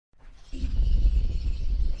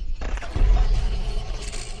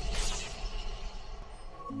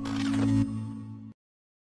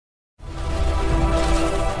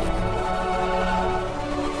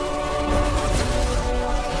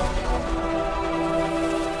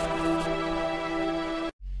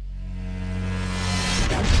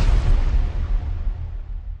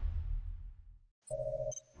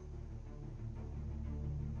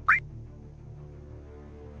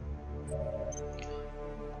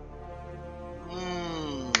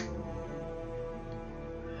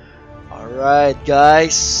Alright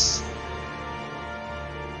guys,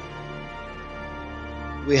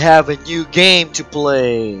 we have a new game to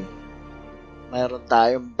play. Mayroon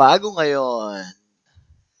tayong bago ngayon.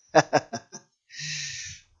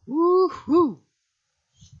 Woohoo!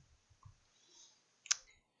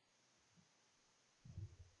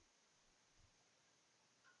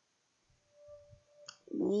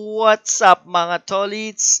 What's up mga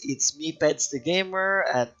tolits? It's me, PEDZthegamer,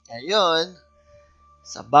 at ngayon,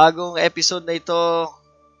 sa bagong episode na ito,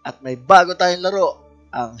 at may bago tayong laro,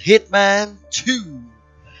 ang Hitman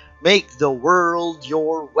 2. Make the world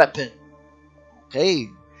your weapon. Okay.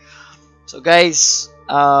 So guys,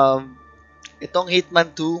 itong Hitman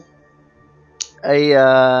 2 ay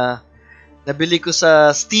nabili ko sa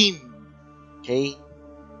Steam. Okay.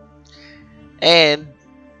 And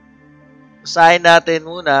usahin natin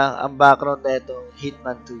muna ang background na itong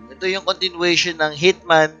Hitman 2. Ito yung continuation ng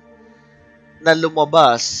Hitman na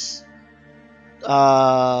lumabas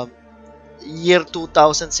year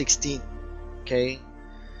 2016. Okay?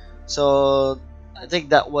 So, I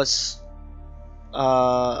think that was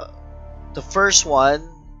the first one,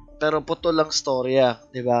 pero puto lang storya,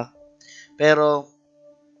 di ba? Pero,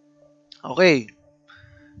 okay.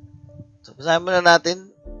 So, basahin muna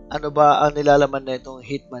natin ano ba ang nilalaman na itong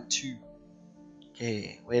Hitman 2.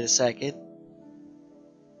 Okay, wait a second.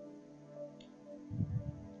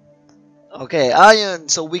 Okay, ayon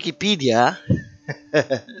sa Wikipedia.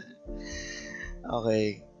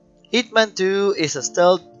 Okay. Hitman 2 is a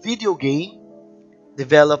stealth video game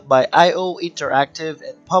developed by IO Interactive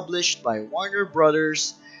and published by Warner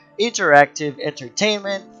Brothers Interactive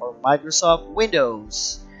Entertainment for Microsoft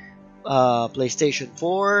Windows, PlayStation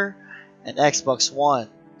 4, and Xbox One.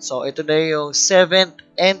 So, ito na yung 7th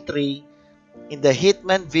entry in the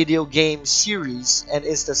Hitman video game series and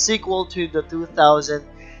is the sequel to the 2016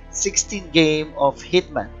 game of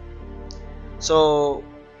Hitman. So,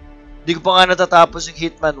 di ko pa nga natatapos yung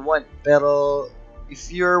Hitman 1, pero if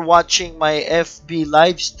you're watching my FB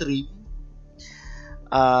live stream,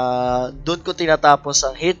 doon ko tinatapos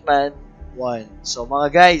ang Hitman 1. So, mga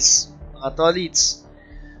guys, mga tolits,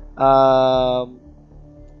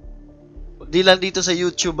 di lang dito sa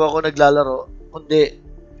YouTube ako naglalaro, kundi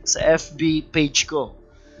sa FB page ko.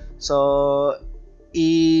 So,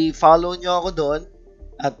 i-follow nyo ako doon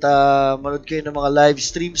at manood kayo ng mga live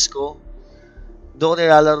streams ko. Doon ko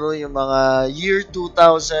nilalaro yung mga year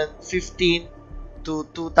 2015 to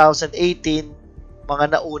 2018, mga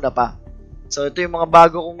nauna pa. So, ito yung mga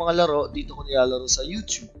bago kong mga laro, dito ko nilalaro sa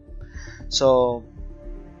YouTube. So,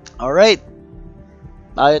 alright.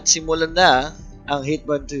 Tayo't simulan na ang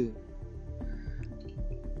Hitman 2.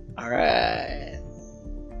 Alright.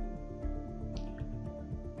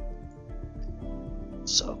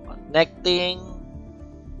 So, connecting.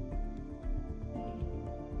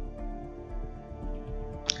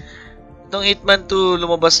 Itong Hitman 2,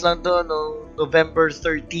 lumabas lang to noong November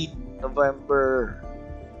 13,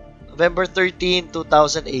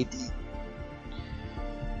 2018.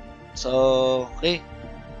 So, okay.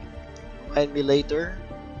 Find me later.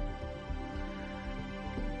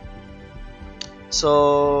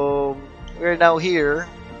 So, we're now here.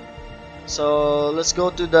 So, let's go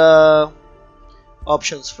to the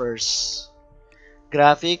options first.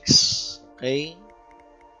 Graphics, okay.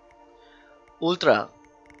 Ultra.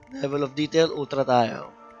 Level of detail, ultra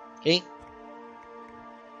tayo. Okay?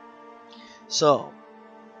 So,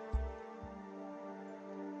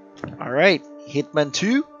 alright. Hitman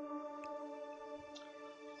 2.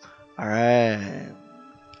 Alright.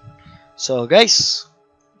 So, guys,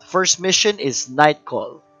 the first mission is Night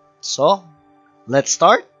Call. So, let's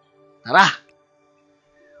start. Tara!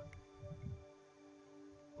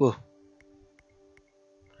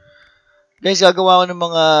 Guys, gagawa ko ng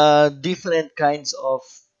mga different kinds of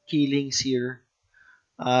killings here.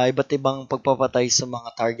 Iba't ibang pagpapatay sa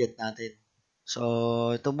mga target natin.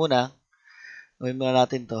 So, ito muna. Gawin muna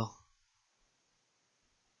natin to.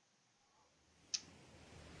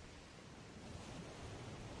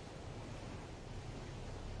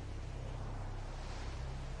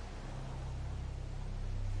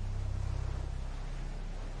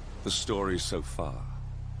 The story so far.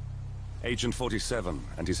 Agent 47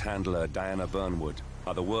 and his handler Diana Burnwood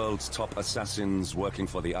are the world's top assassins working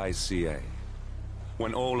for the ICA.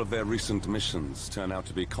 When all of their recent missions turn out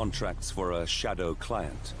to be contracts for a shadow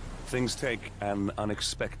client, things take an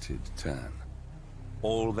unexpected turn.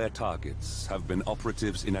 All their targets have been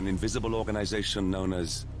operatives in an invisible organization known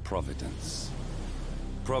as Providence.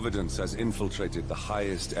 Providence has infiltrated the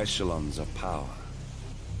highest echelons of power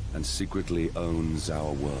and secretly owns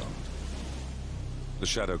our world. The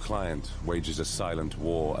shadow client wages a silent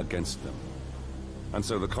war against them. And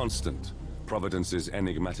so the Constant Providence's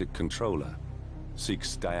enigmatic controller,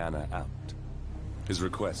 seeks Diana out. His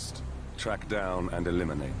request, track down and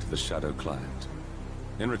eliminate the Shadow Client.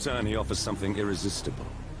 In return, he offers something irresistible.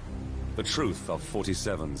 The truth of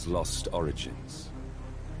 47's lost origins.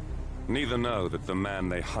 Neither know that the man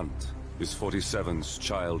they hunt is 47's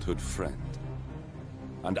childhood friend.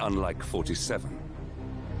 And unlike 47,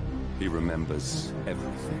 he remembers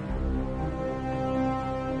everything.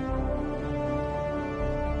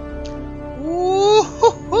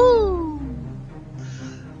 Woohoo!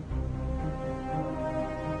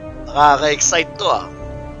 Nakaka-excite to ah.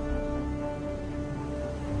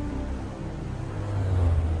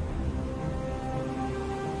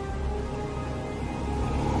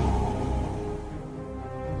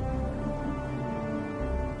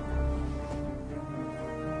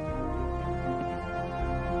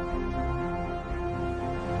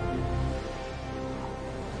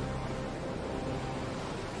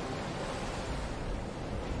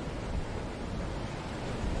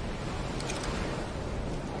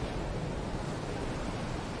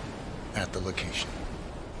 At the location.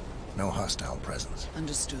 No hostile presence.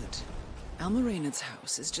 Understood. Alma Reynard's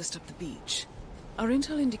house is just up the beach. Our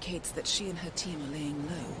intel indicates that she and her team are laying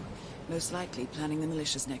low, most likely planning the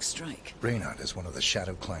militia's next strike. Reynard is one of the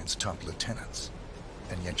Shadow Client's top lieutenants,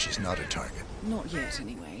 and yet she's not a target. Not yet,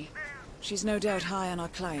 anyway. She's no doubt high on our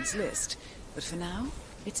client's list, but for now,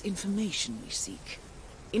 it's information we seek.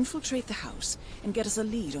 Infiltrate the house and get us a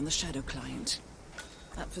lead on the Shadow Client.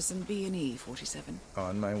 Up for some B&E, 47.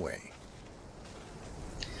 On my way.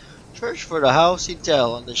 Search for the house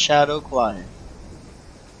intel on the Shadow Client.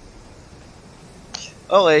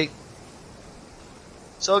 Okay.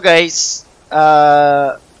 So guys,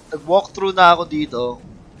 nag-walkthrough na ako dito.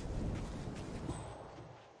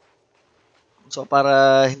 So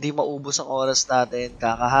para hindi maubos ang oras natin,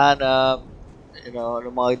 kakahanap, ano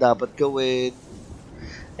mga dapat gawin.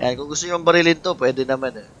 Yan, kung gusto niyo barilin to, pwede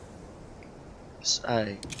naman eh.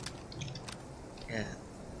 Ay. Yan.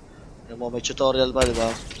 May tutorial pa, di ba?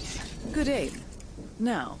 Good aim.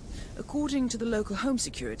 Now, according to the local home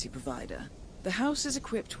security provider, the house is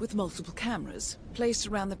equipped with multiple cameras placed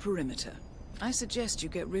around the perimeter. I suggest you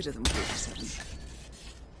get rid of them, 47.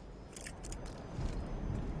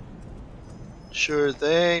 Sure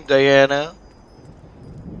thing, Diana.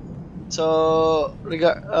 So,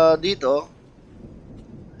 dito,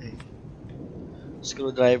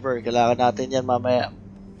 screwdriver, kailangan natin yan mamaya.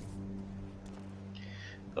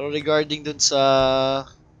 Pero regarding dun sa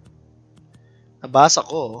nabasa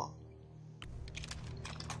ko,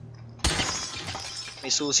 may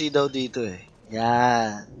susi daw dito eh.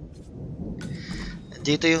 Yan.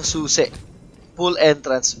 Dito yung susi. Full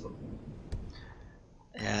entrance.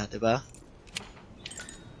 Ayan, diba?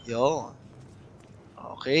 Yun.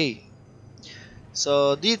 Okay.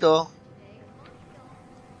 So, dito,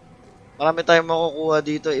 marami tayong makukuha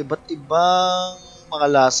dito. Iba't ibang mga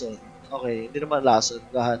lason. Okay, hindi naman lason.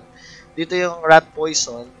 Lahat. Dito yung rat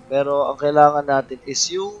poison. Pero ang kailangan natin is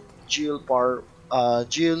yung pill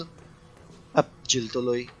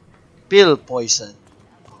poison.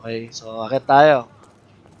 Okay, so akit tayo.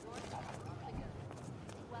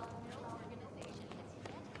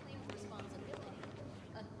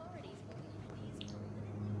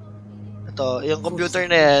 Ito, yung computer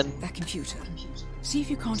na yan. That computer. See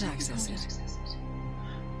if you can't access it.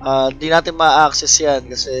 Di natin ma-access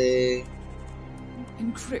yan kasi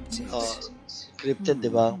Encrypted. Encrypted, di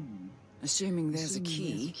ba? Assuming there's a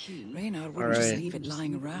key, Reynard wouldn't just leave it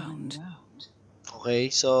lying around. Okay,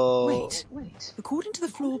 so Wait. According to the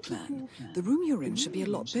floor plan, the room you're in should be a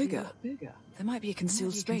lot bigger. There might be a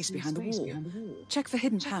concealed space behind the wall. Check for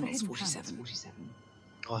hidden panels, 47.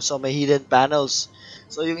 so may hidden panels.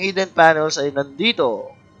 So yung hidden panels ay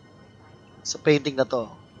nandito sa painting na to.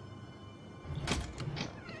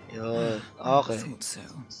 Yun. Okay. Thought so.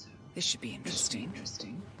 This should be interesting.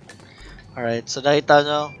 Alright, so nakita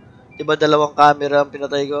nyo, diba dalawang camera ang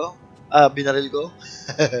pinatay ko? Binaril ko?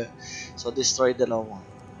 So destroy dalawa.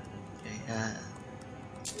 Okay, yan.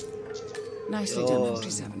 Nicely done,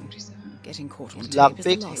 47. Getting caught on tape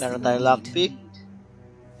Lockpick, is the last meron thing tayong we lockpick. need.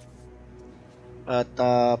 At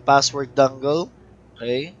password dongle.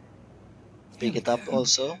 Okay. Pick it up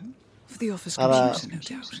also. For the office Para, computer, no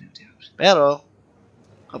doubt. pero,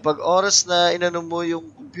 kapag oras na inano mo yung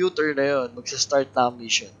computer na yun, magsa-start na ang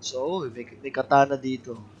mission. So, may katana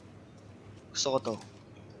dito. Gusto ko to.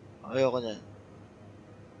 Ayoko niyan.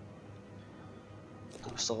 Ito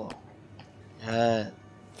gusto ko. Yan.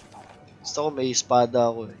 Gusto ko may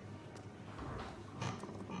espada ako eh.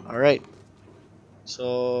 Alright.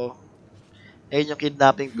 So, Ayun yung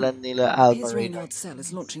kidnapping plan nila, Alma Here's Raynor. Reynard's cell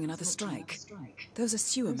is launching another strike. Those are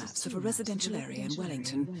sewer maps of a residential area in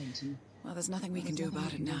Wellington. Well, there's nothing we can do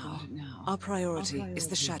about it now. Our priority is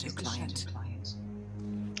the shadow client.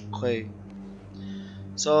 Okay.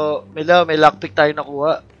 So, may lockpick tayo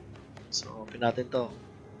nakuha. So, open natin to.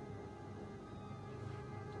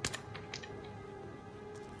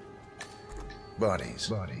 Bodies.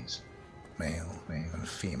 Male and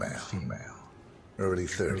female. Early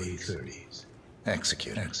 30s.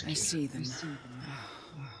 Executed. I see them.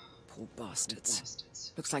 Poor bastards.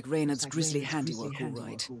 Looks like Reynard's grisly handiwork, all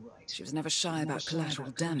right. She was never shy about collateral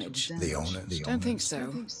damage. The owners? Don't think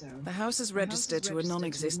so. The house is registered to a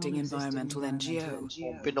non-existing environmental NGO.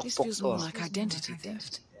 This feels more like identity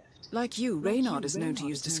theft. Like you, Reynard is known to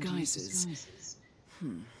use disguises.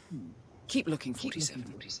 Keep looking, 47.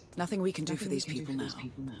 Nothing we can do for these people now.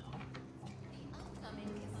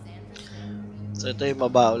 So, ito yung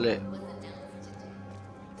maba uli.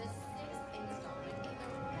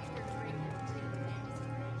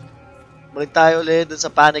 Balik tayo ulit dun sa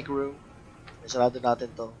panic room. Sarado natin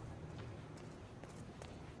to.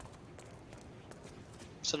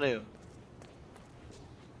 Saan na yun?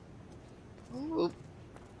 Oop.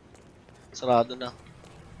 Sarado na.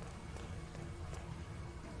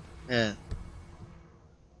 Ayan.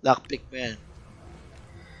 Lockpick mo yan.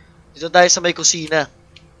 Dito tayo sa may kusina.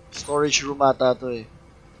 Storage room ata to eh.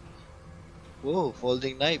 Wow,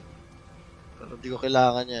 folding knife. Pero hindi ko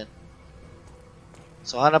kailangan yan.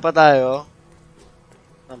 So, hanap pa tayo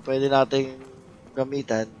ng pwede nating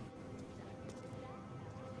gamitan.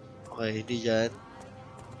 Okay, hindi dyan.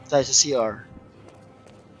 Tayo sa CR.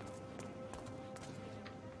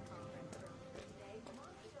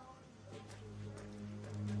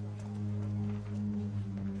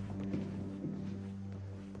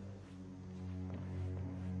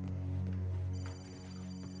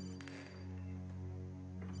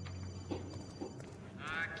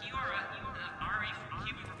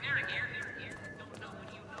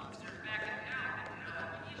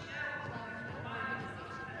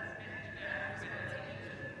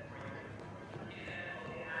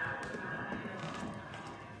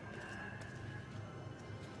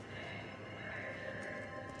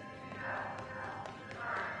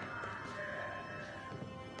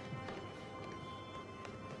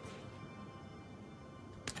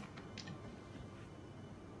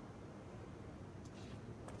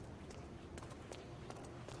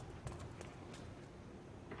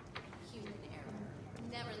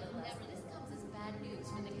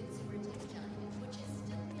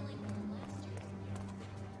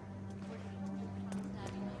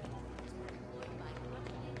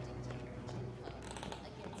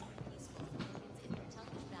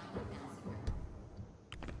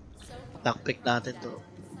 Lockpick natin to.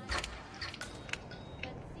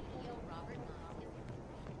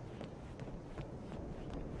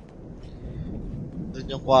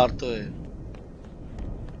 Doon yung kwarto eh.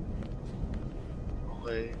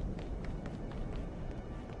 Okay.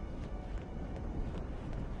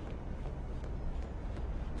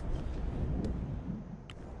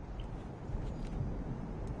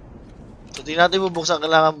 So, di natin bubuksan.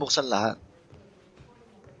 Kailangan buksan lahat.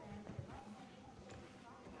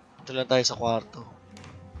 Ito lang tayo sa kwarto.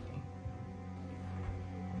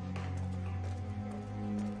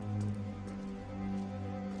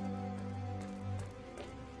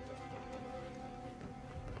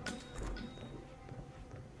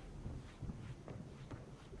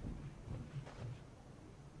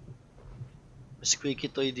 Mas squeaky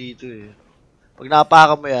toy dito eh. Pag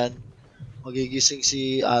napakan mo yan, magigising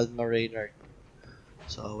si Alma Raynor.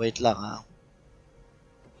 So, wait lang ha.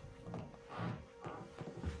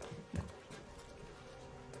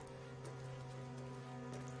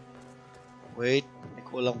 Wait, may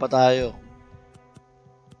kulang pa tayo.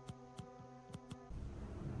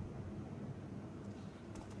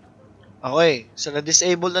 Okay, so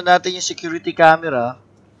na-disable na natin yung security camera.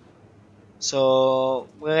 So,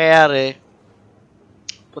 mangyayari,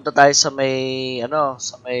 punta tayo sa may,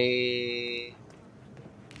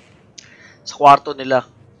 sa kwarto nila.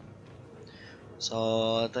 So,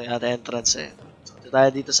 ito yung ating entrance eh. So, punta tayo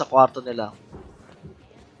dito sa kwarto nila.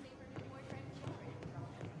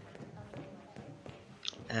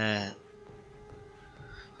 Ayan.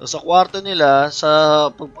 So, sa kwarto nila, sa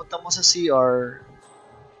pagpunta mo sa CR,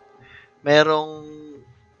 merong,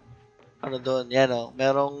 doon, yan o,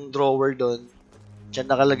 merong drawer doon. Diyan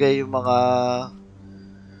nakalagay yung mga,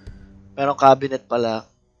 merong cabinet pala.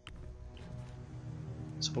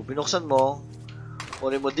 So, pag binuksan mo,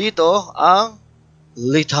 kunin mo dito ang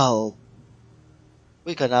lethal.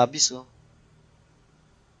 Uy, cannabis oh.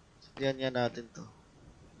 Yan natin to.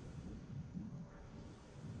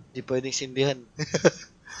 Hindi pwedeng sindihan.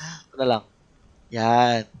 Ito na lang.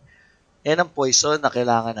 Yan. Yan ang poison na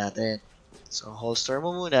kailangan natin. So, holster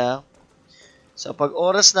mo muna. So, pag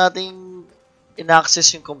oras nating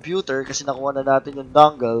in-access yung computer, kasi nakuha na natin yung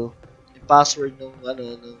dongle, yung password ng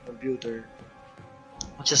computer,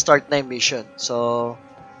 mag-start na yung mission. So,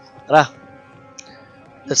 tara.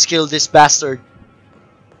 Let's kill this bastard.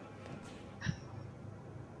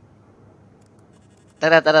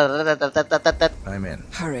 I'm in.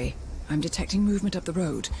 Hurry. I'm detecting movement up the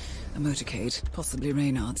road. A motorcade, possibly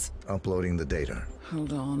Reynard's. Uploading the data.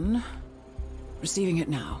 Hold on. Receiving it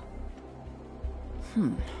now.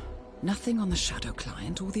 Nothing on the shadow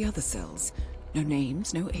client or the other cells. No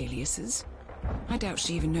names, no aliases. I doubt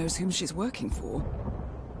she even knows whom she's working for.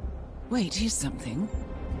 Wait, here's something.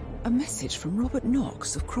 A message from Robert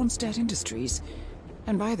Knox of Kronstadt Industries.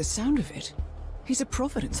 And by the sound of it, he's a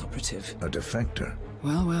Providence operative. A defector.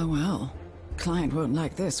 Well, well, well. Client won't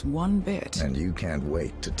like this one bit. And you can't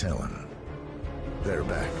wait to tell him. They're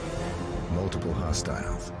back. Multiple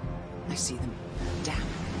hostiles. I see them. Damn.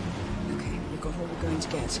 Okay, we've got all we're going to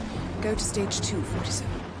get. Go to stage 247.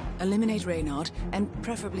 Eliminate Reynard, and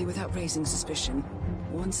preferably without raising suspicion.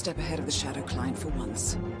 One step ahead of the shadow client for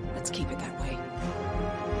once. Let's keep it that way.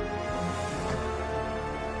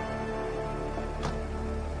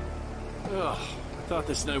 Ugh, I thought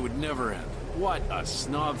this night would never end. What a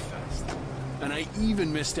snob fest. And I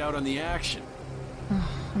even missed out on the action.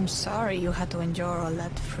 I'm sorry you had to endure all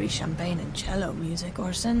that free champagne and cello music,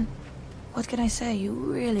 Orson. What can I say? You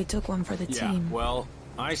really took one for the team. Well,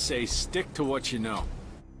 I say stick to what you know.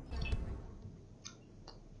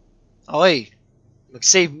 Okay.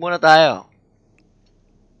 Mag-save muna tayo.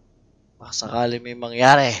 Baka sakali may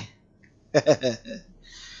mangyari.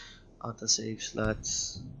 Auto-save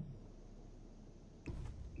slots.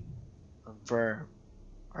 Confirm.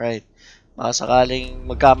 Alright. Baka sakaling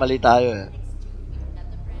magkamali tayo eh.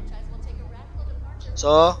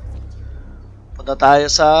 So, punta tayo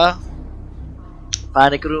sa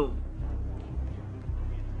panic room.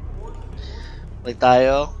 Balik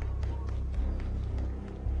tayo.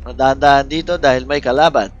 Dahan-dahan dito dahil may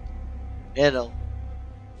kalaban. Ayan o.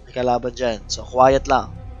 May kalaban dyan. So, quiet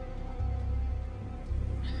lang.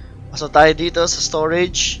 Pasok tayo dito sa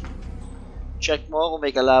storage. Check mo kung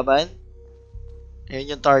may kalaban.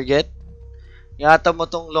 Ayan yung target. Ingatan mo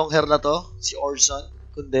tong long hair na to, si Orson.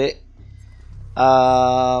 Kundi,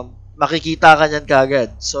 makikita ka niyan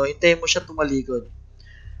kagad. So, hintayin mo siya tumalikod.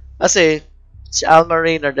 Kasi, si Alma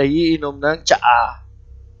Reynard ay iinom ng tsaa.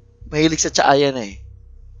 Mahilig sa tsaa yan eh.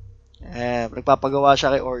 Nagpapagawa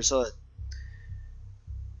siya kay Orson.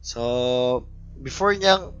 So, before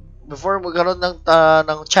magkaroon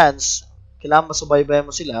ng chance, kailangan masubaybayan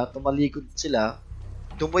mo sila, tumalikod sila,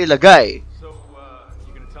 doon mo ilagay. So,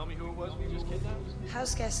 you gonna tell me who it was we just kidnapped?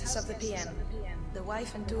 House guests of the PM. The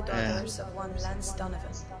wife and two daughters of one Lance Donovan,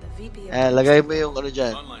 the VP of... Lagay mo yung ano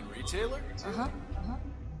dyan. Online retailer?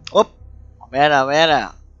 Op! Mamaya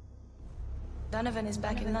na. Donovan is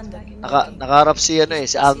back in London. Nakaharap si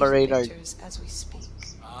si Alma Reynard.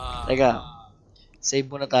 Teka. Save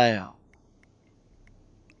muna tayo.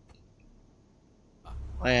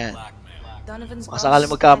 Ayan. Baka sakali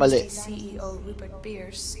magkamali. CEO Rupert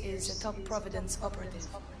Pierce is a top Providence operative.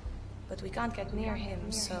 But we can't get near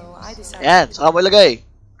him, so I decided... Ayan, saka mo ilagay.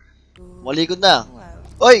 Malikod na.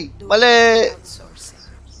 Oy! Mali!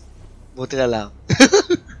 Buti na lang.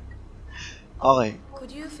 Okay.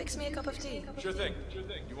 Could you fix me a cup of tea? Sure thing.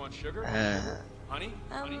 You want sugar? Honey?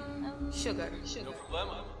 Sugar. No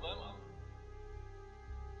problema.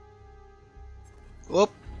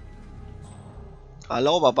 Oop. Kala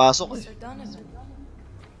ko papasok eh. Mr. Donovan.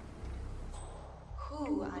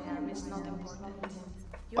 Who I am is not important.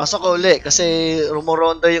 Pasok ka uli kasi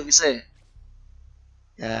rumoronda yung isa eh.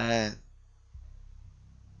 Yan.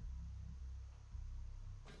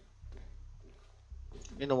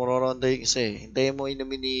 Rumoronda yung isa eh. Hintayin mo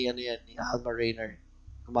inumin ni Alma Reynard.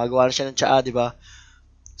 Gumagawa na siya ng tsaa, di ba?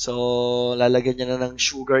 So, lalagyan niya na ng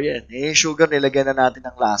sugar yan. Yung sugar, nilagyan na natin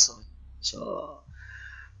ng laso. So,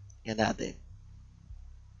 yan natin.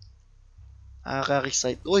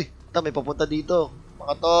 Nakaka-excite. Uy, may papunta dito.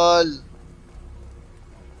 Mga tol.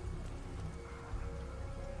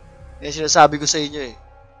 Yan sinasabi ko sa inyo eh.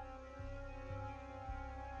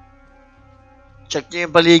 Check nyo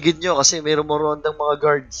yung paligid nyo kasi may rumorondang mga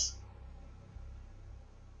guards.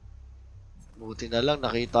 Buti na lang,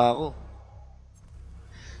 nakita ako.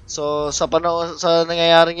 So, sa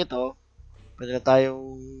nangyayaring ito, pwede na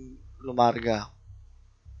tayong lumarga.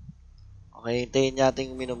 Okay, hintayin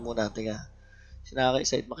natin uminom muna. Tingnan.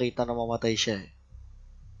 Sinaka-excite makita na mamatay siya eh.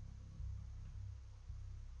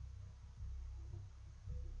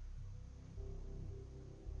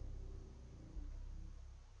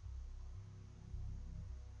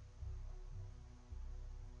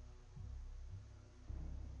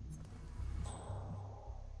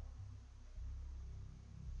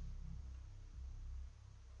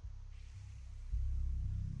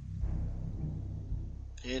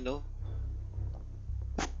 Ayan, no?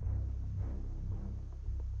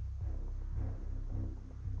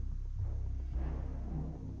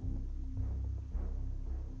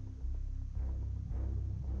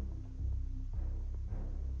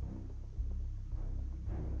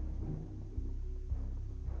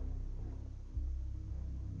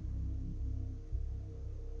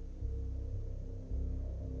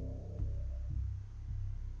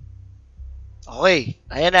 Okay,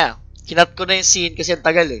 ayan na. Kinat ko na yung scene kasi ang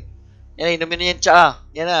tagal eh. Yan na, inumin na yung tsaa.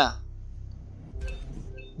 Yan na.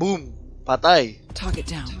 Boom! Patay.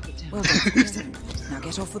 Target down. Well done. Now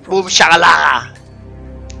get off the Boom! problem. Shakalaka!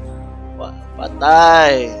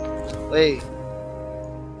 Patay. Okay.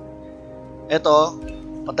 Eto,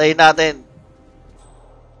 patayin natin.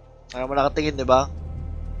 Ayaw mo nakatingin, di ba?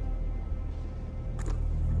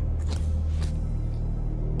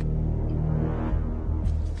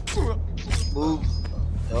 Boom.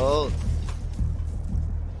 Yo.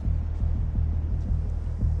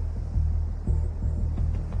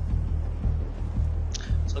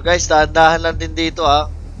 So guys, dahan-dahan lang din dito ha.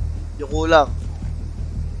 Yung kulang.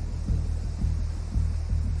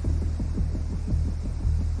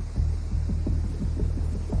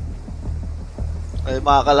 Ay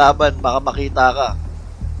mga kalaban, baka makita ka.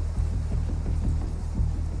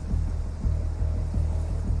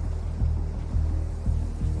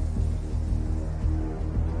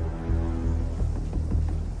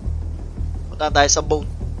 Punta tayo sa boat.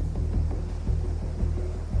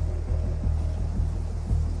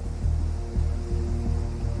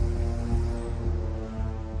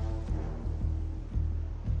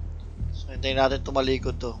 So hintayin natin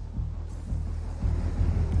tumalikod to.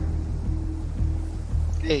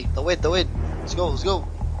 Hey, tawid. Let's go.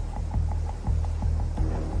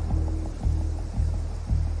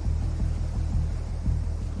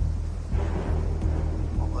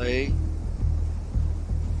 Okay.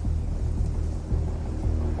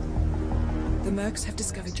 The Mercs have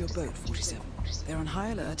discovered your boat, 47. They're on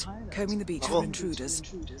high alert, combing the beach for intruders.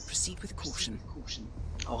 Proceed with caution.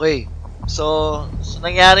 Okay. So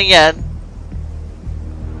nangyari yan.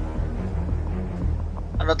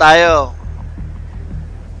 Ano tayo?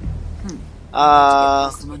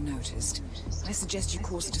 Unnoticed. I suggest you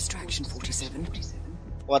cause a distraction, 47.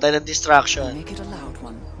 What are the distraction? Make it a loud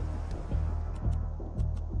one.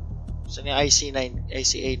 So yung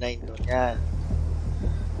ICA9 doon. Yan.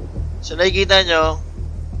 So nakikita nyo,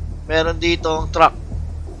 meron ditong truck.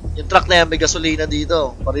 Yung truck na yan, may gasolina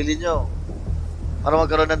dito. Parilin nyo. Para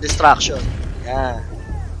magkaroon ng distraction. Yan.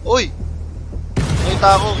 Uy!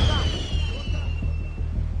 Nakita ako.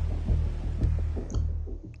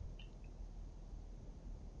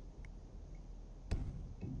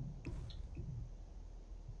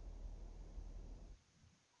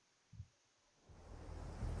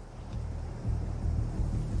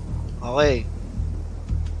 Okay.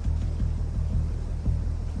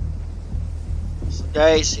 So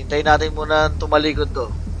guys, hintayin natin muna tumalikod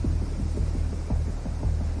to.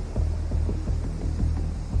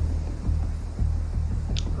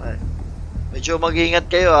 Okay. Medyo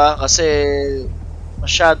mag-iingat kayo ha, kasi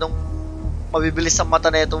masyadong mabibilis ang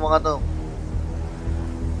mata na itong mga to.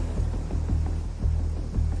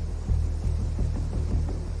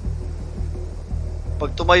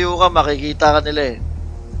 Pag tumayo ka, makikita ka nila eh.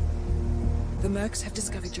 The Mercs have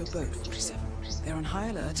discovered your boat, 47. They're on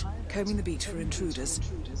high alert, combing the beach for intruders.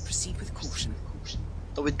 Proceed with caution.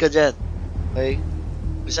 Tawid ka dyan. Okay?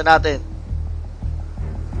 Bisa natin.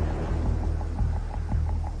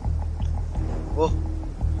 Oh.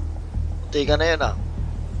 Puti ka na yun ah.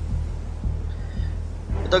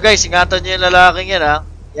 Ito guys, ingatan nyo yung lalaking yan ah.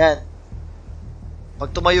 Yan.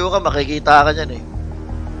 Pag tumayo ka, makikita ka dyan eh.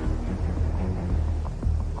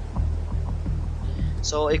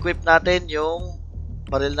 So, equip natin yung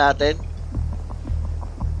baril natin.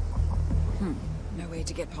 No way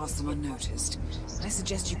to get past them unnoticed. I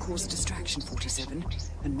suggest you cause a distraction, 47,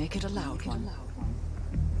 and make it a loud one.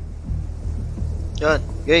 Yan,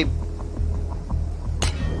 game.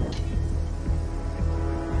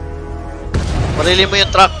 Barilin mo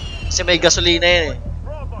yung truck kasi may gasolina yun eh.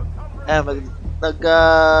 Ayan,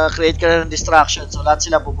 nag-create ka na ng distraction. So, lahat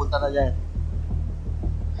sila pupunta na dyan.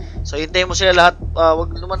 So, hintayin mo sila lahat,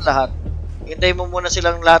 wag naman lahat. Hintayin mo muna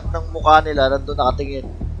silang lahat ng mukha nila nandun nakatingin.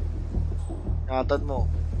 Ingatan mo.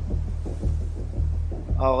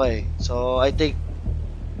 Okay, so I think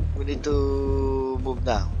we need to move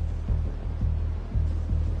na.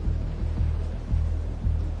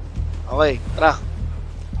 Okay, tara.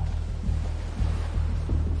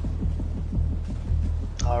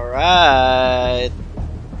 Alright.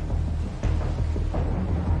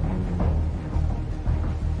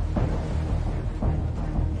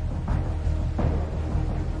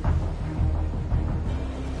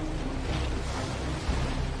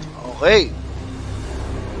 Okay.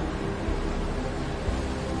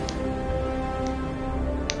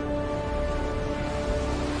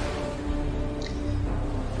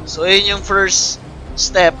 So, yun yung first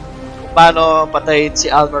step kung paano patayin si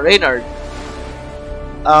Alma Reynard.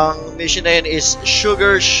 Ang mission na yun is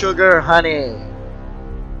Sugar, Sugar, Honey.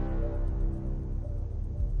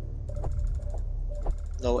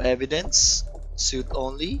 No evidence. Suit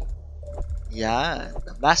only. Yan.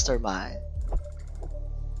 The mastermind.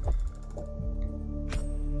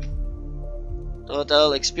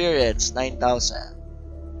 Total experience, 9,000.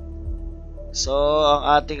 So,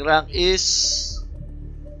 ang ating rank is...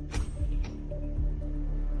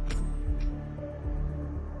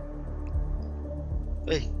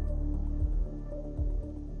 Hey.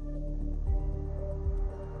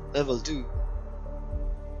 Level 2.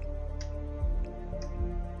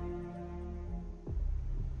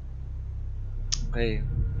 Okay.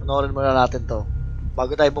 Panoorin muna natin to.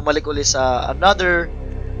 Bago tayo bumalik ulit sa another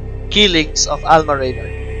killings of Alma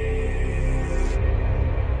Reynard.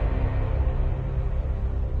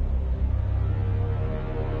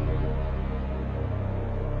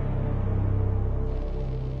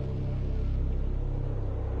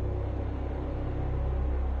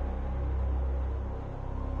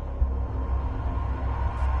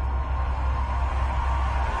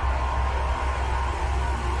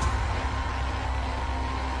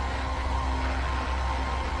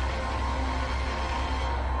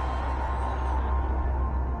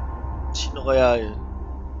 Sino kaya yun?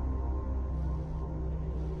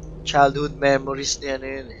 Childhood memories niya na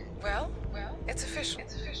yun eh. Well, it's official.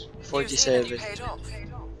 47.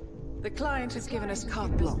 The client has given us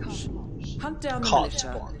carte blanche. Hunt down the Carte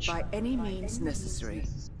militia blanche. by any means necessary.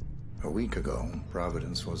 A week ago,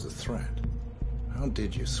 Providence was a threat. How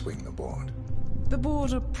did you swing the board? The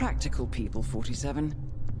board are practical people, 47.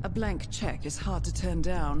 A blank check is hard to turn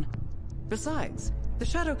down. Besides, the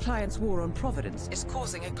Shadow Client's war on Providence is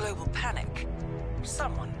causing a global panic.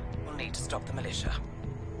 Someone will need to stop the militia.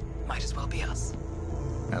 Might as well be us.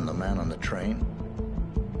 And the man on the train?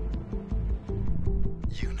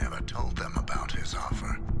 You never told them about his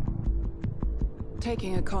offer.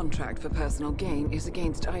 Taking a contract for personal gain is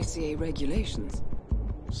against ICA regulations.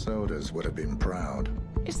 Sodas would have been proud.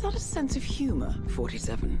 Is that a sense of humor,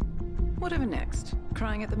 47? Whatever next?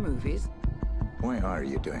 Crying at the movies? Why are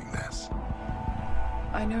you doing this?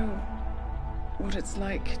 I know what it's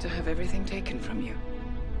like to have everything taken from you.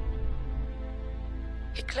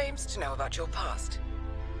 He claims to know about your past.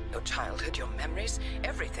 Your childhood, your memories,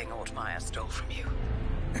 everything Ortmeyer stole from you.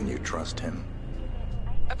 And you trust him?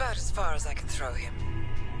 About as far as I can throw him.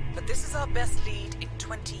 But this is our best lead in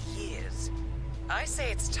 20 years. I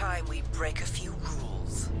say it's time we break a few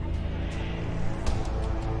rules.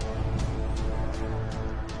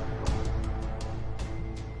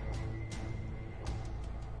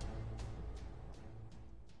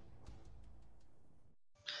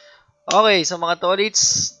 Okay, sa mga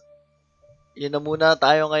tolits, yun na muna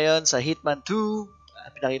tayo ngayon sa Hitman 2.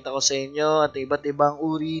 Pinakita ko sa inyo at iba't ibang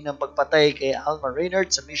uri ng pagpatay kay Alma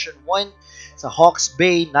Reynard sa Mission 1 sa Hawke's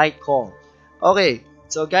Bay Night Call. Okay,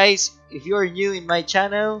 so guys, if you are new in my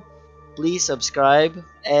channel, please subscribe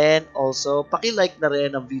and also paki-like na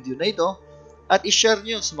rin ang video na ito at i-share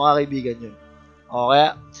nyo sa mga kaibigan nyo.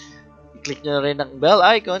 Okay, i-click nyo na rin ang bell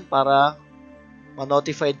icon para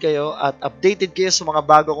ma-notified kayo at updated kayo sa mga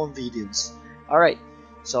bago kong videos. Alright,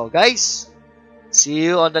 so guys, see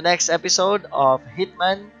you on the next episode of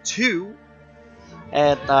Hitman 2.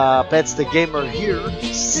 And PEDZthegamer here,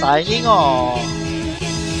 signing off.